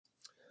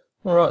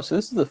Alright, so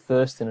this is the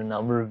first in a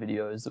number of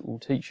videos that will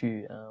teach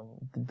you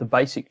the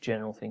basic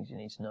general things you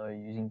need to know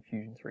using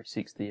Fusion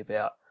 360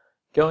 about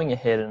going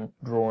ahead and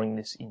drawing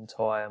this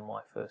entire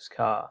My First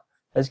Car.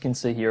 As you can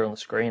see here on the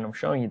screen, I'm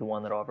showing you the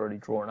one that I've already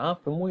drawn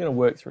up, and we're going to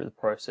work through the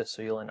process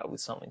so you'll end up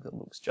with something that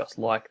looks just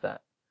like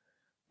that.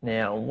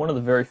 Now, one of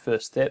the very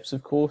first steps,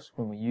 of course,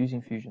 when we're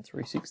using Fusion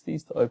 360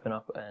 is to open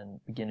up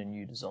and begin a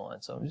new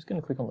design. So I'm just going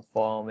to click on the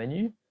File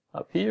menu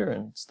up here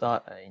and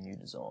start a new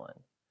design.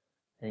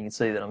 And you can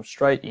see that I'm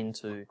straight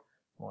into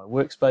my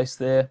workspace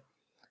there.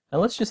 And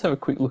let's just have a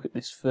quick look at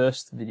this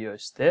first video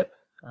step.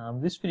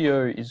 This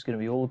video is going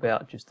to be all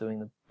about just doing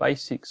the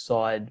basic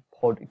side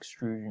pod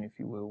extrusion, if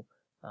you will,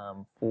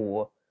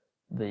 for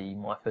the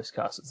My First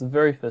Car. So it's the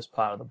very first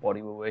part of the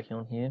body we're working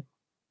on here.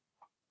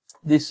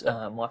 This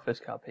My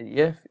First Car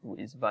PDF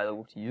is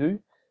available to you,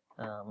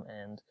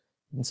 and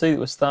you can see that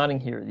we're starting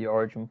here at the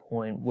origin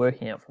point,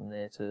 working out from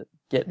there to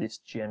get this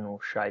general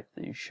shape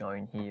that is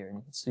shown here, and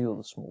you can see all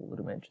the smaller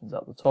dimensions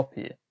up the top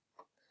here.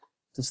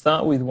 To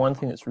start with, one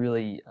thing that's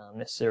really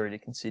necessary to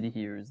consider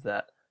here is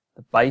that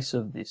the base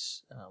of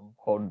this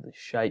pod, this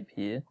shape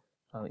here,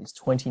 is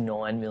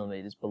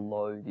 29mm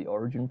below the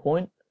origin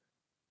point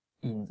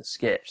in the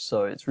sketch.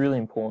 So it's really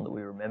important that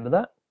we remember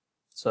that.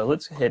 So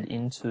let's head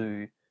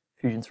into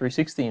Fusion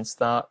 360 and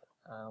start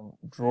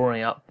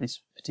drawing up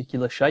this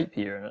particular shape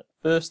here. And at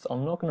first,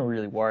 I'm not going to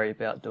really worry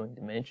about doing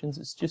dimensions.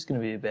 It's just going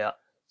to be about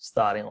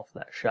starting off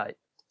that shape.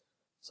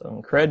 So I'm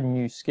going to create a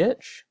new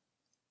sketch,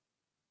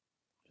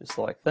 just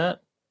like that,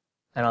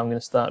 and I'm going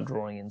to start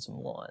drawing in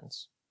some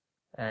lines.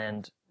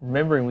 And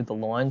remembering with the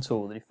line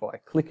tool that if I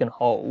click and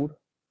hold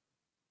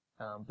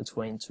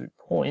between 2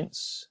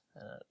 points,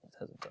 and it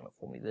hasn't done it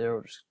for me there,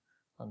 I'll just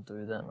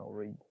undo that and I'll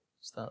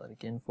restart that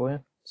again for you.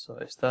 So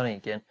starting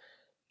again,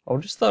 I'll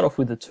just start off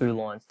with the 2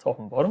 lines top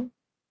and bottom,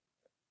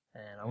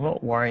 and I'm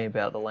not worrying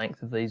about the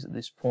length of these at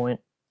this point.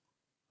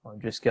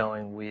 I'm just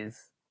going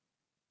with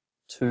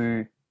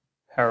 2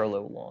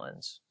 parallel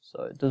lines,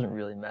 so it doesn't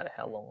really matter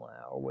how long they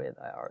are or where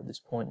they are at this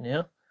point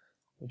now.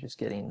 We're just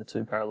getting the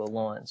 2 parallel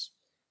lines.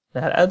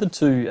 Now to add the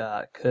 2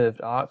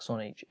 curved arcs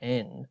on each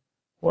end,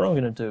 what I'm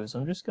going to do is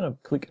I'm just going to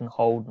click and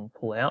hold and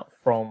pull out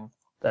from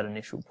that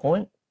initial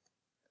point,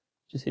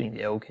 just hitting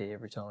the L key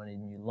every time I need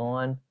a new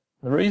line.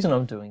 The reason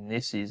I'm doing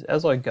this is,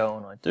 as I go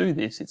and I do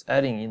this, it's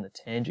adding in the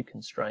tangent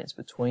constraints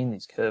between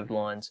these curved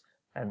lines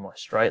and my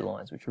straight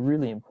lines, which are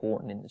really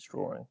important in this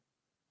drawing.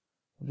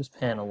 I'll just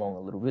pan along a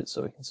little bit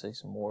so we can see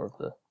some more of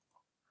the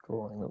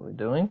drawing that we're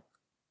doing.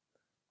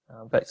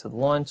 Back to the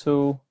line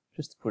tool,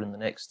 just to put in the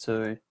next 2.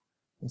 You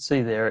can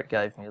see there it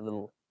gave me a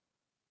little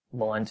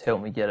line to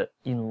help me get it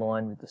in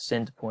line with the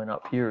center point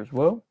up here as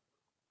well.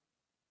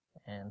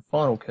 And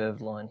final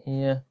curved line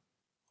here.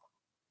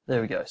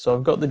 There we go. So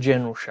I've got the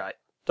general shape.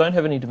 Don't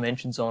have any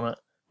dimensions on it,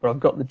 but I've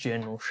got the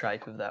general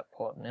shape of that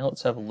pod. Now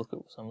let's have a look at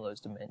some of those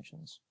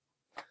dimensions.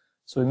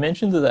 So we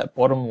mentioned that that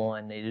bottom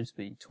line needed to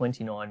be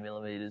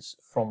 29mm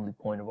from the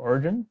point of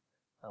origin,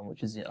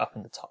 which is up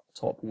in the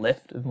top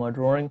left of my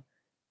drawing,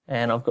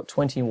 and I've got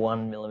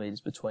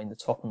 21mm between the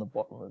top and the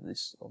bottom of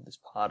this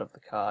part of the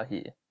car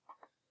here.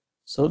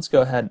 So let's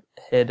go ahead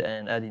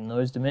and add in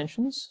those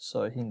dimensions.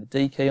 So hitting the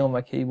D key on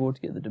my keyboard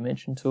to get the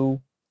dimension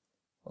tool.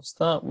 I'll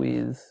start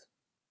with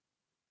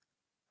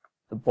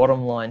the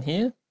bottom line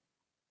here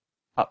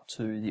up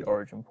to the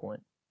origin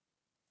point.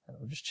 And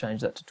I'll just change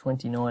that to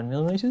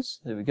 29mm.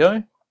 There we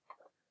go.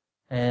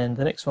 And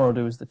the next one I'll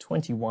do is the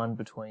 21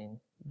 between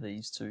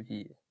these 2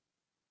 here.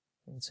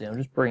 You can see I'm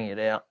just bringing it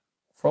out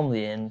from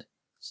the end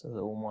so that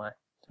all my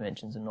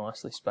dimensions are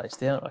nicely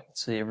spaced out. I can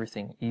see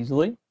everything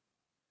easily.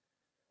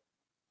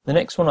 The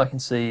next one I can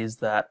see is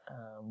that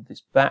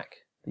these back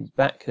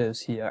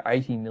curves here are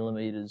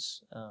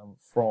 80mm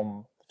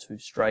from the 2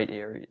 straight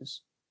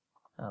areas.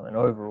 And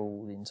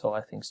overall the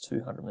entire thing's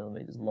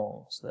 200mm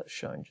long, so that's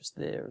shown just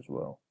there as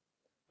well.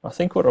 I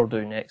think what I'll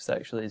do next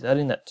actually is add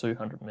in that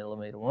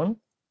 200mm one.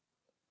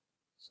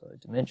 So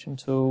dimension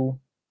tool,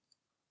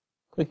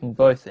 clicking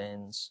both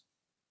ends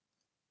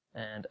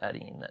and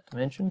adding in that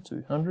dimension,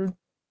 200.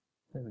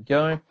 There we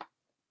go.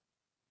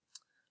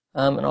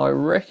 And I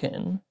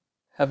reckon,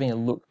 having a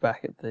look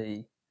back at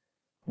the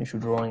initial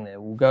drawing there,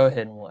 we'll go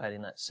ahead and we'll add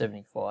in that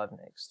 75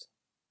 next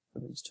for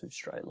these 2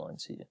 straight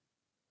lines here.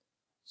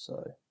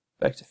 So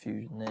back to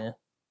Fusion there.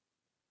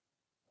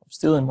 I'm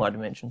still in my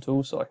dimension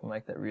tool, so I can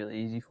make that really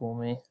easy for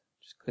me.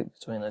 Just click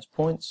between those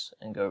points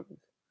and go with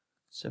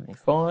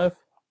 75.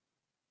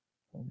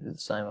 And do the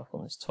same up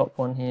on this top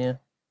one here.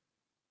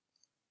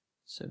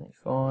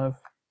 75.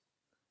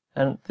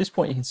 And at this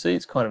point you can see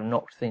it's kind of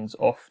knocked things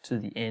off to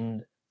the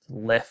end, to the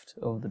left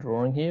of the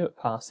drawing here,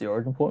 past the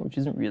origin point, which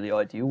isn't really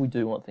ideal. We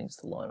do want things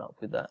to line up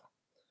with that.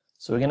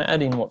 So we're going to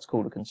add in what's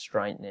called a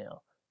constraint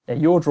now. Now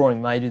your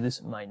drawing may do this,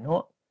 it may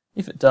not.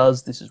 If it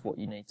does, this is what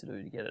you need to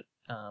do to get it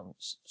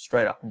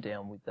straight up and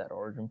down with that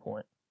origin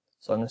point.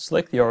 So I'm going to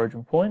select the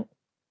origin point,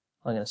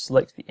 I'm going to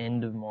select the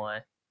end of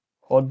my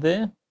pod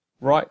there,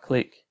 right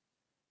click,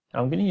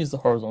 and I'm going to use the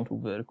horizontal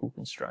vertical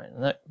constraint,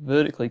 and that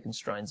vertically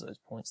constrains those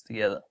points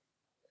together.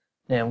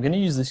 Now I'm going to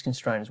use this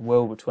constraint as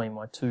well between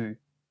my two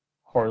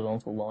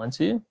horizontal lines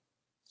here,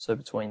 so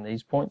between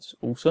these points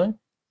also,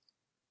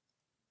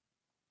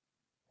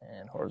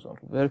 and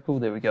horizontal vertical,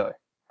 there we go.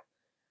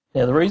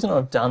 Now the reason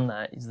I've done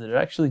that is that it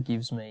actually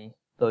gives me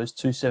those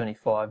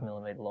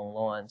 275mm long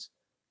lines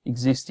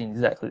exist in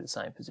exactly the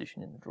same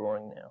position in the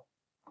drawing now,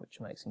 which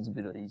makes things a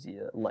bit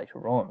easier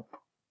later on.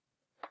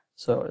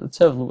 So let's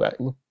have a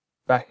look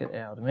back at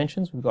our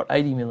dimensions. We've got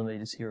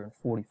 80mm here and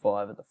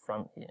 45 at the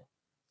front here.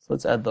 So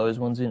let's add those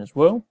ones in as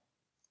well.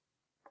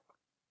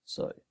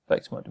 So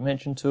back to my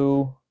dimension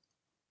tool,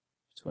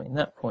 between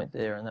that point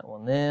there and that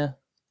one there,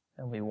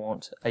 and we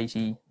want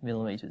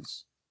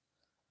 80mm.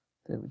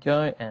 There we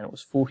go, and it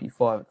was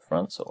 45 at the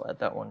front, so I'll add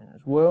that one in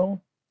as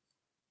well.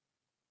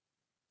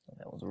 And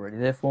that one's already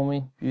there for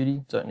me,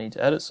 beauty, don't need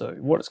to add it. So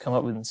what it's come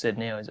up with instead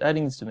now is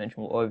adding this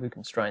dimension will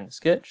over-constrain the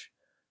sketch.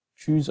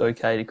 Choose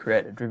OK to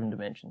create a driven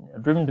dimension. Now,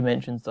 driven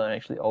dimensions don't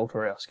actually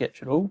alter our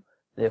sketch at all,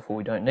 therefore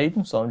we don't need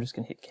them, so I'm just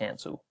going to hit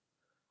cancel.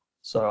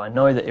 So I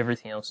know that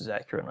everything else is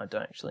accurate and I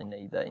don't actually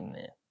need that in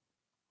there.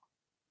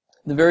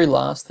 The very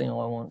last thing I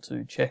want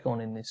to check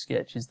on in this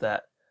sketch is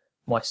that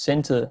my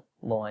center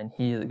line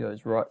here that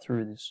goes right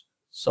through this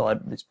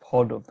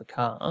pod of the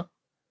car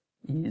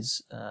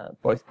is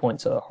both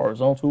points are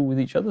horizontal with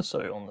each other,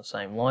 so on the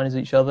same line as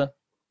each other,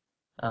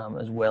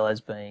 as well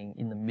as being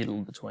in the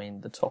middle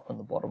between the top and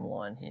the bottom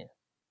line here.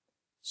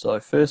 So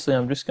firstly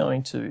I'm just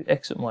going to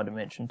exit my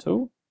dimension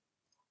tool.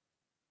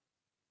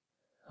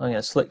 I'm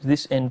going to select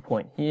this end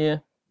point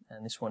here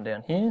and this one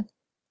down here.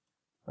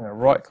 I'm going to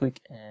right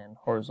click and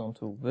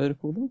horizontal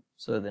vertical them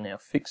so they're now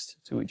fixed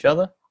to each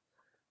other.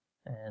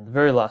 And the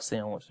very last thing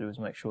I want to do is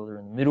make sure they're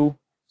in the middle,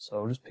 so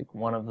I'll just pick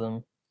one of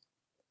them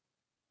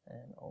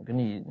and I'm going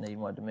to need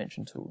my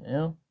dimension tool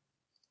now.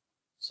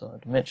 So I'm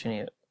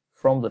dimensioning it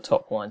from the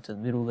top line to the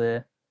middle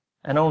there,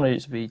 and I'll need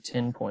it to be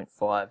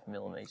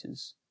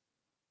 10.5mm.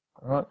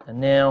 Alright, and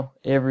now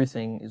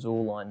everything is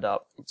all lined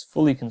up. It's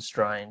fully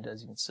constrained.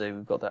 As you can see,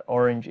 we've got that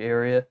orange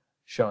area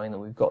showing that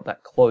we've got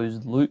that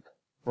closed loop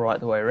right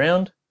the way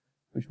around,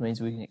 which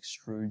means we can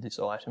extrude this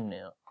item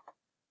now.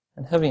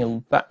 And having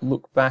a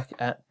look back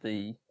at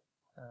the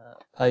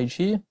page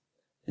here,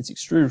 it's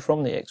extruded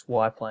from the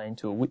XY plane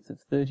to a width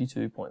of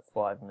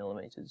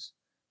 32.5mm.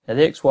 Now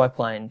the XY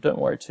plane, don't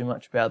worry too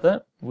much about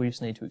that, we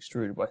just need to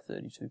extrude it by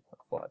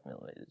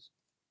 32.5mm.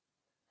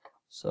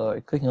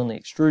 So clicking on the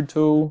Extrude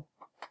Tool,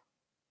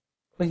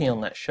 clicking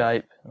on that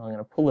shape, and I'm going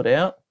to pull it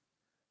out,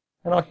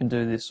 and I can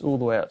do this all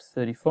the way out to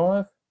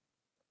 35.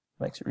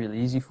 Makes it really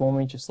easy for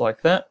me, just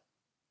like that.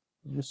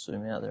 I'll just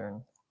zoom out there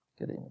and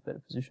get it in a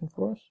better position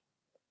for us.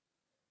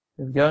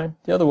 There we go.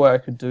 The other way I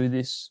could do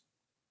this,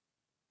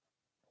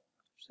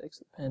 just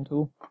exit the pen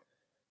tool,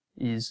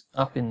 is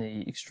up in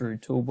the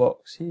Extrude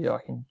toolbox here. I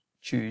can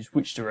choose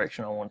which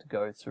direction I want to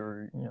go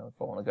through. You know,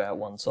 if I want to go out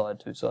one side,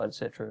 two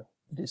sides, etc.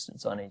 The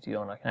distance I need to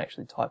go, and I can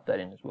actually type that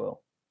in as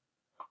well.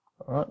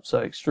 Alright, so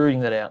extruding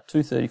that out to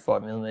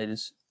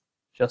 35mm,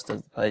 just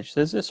as the page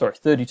says there. Sorry,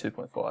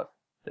 32.5.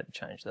 Better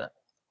change that.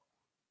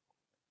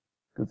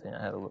 Good thing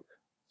I had a look.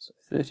 So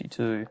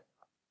 32.5.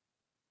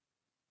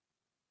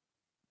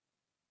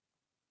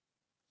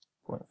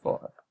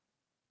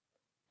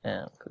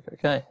 And click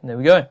OK. And there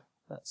we go.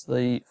 That's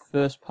the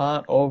first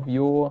part of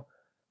your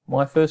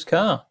My First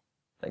Car.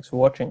 Thanks for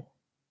watching.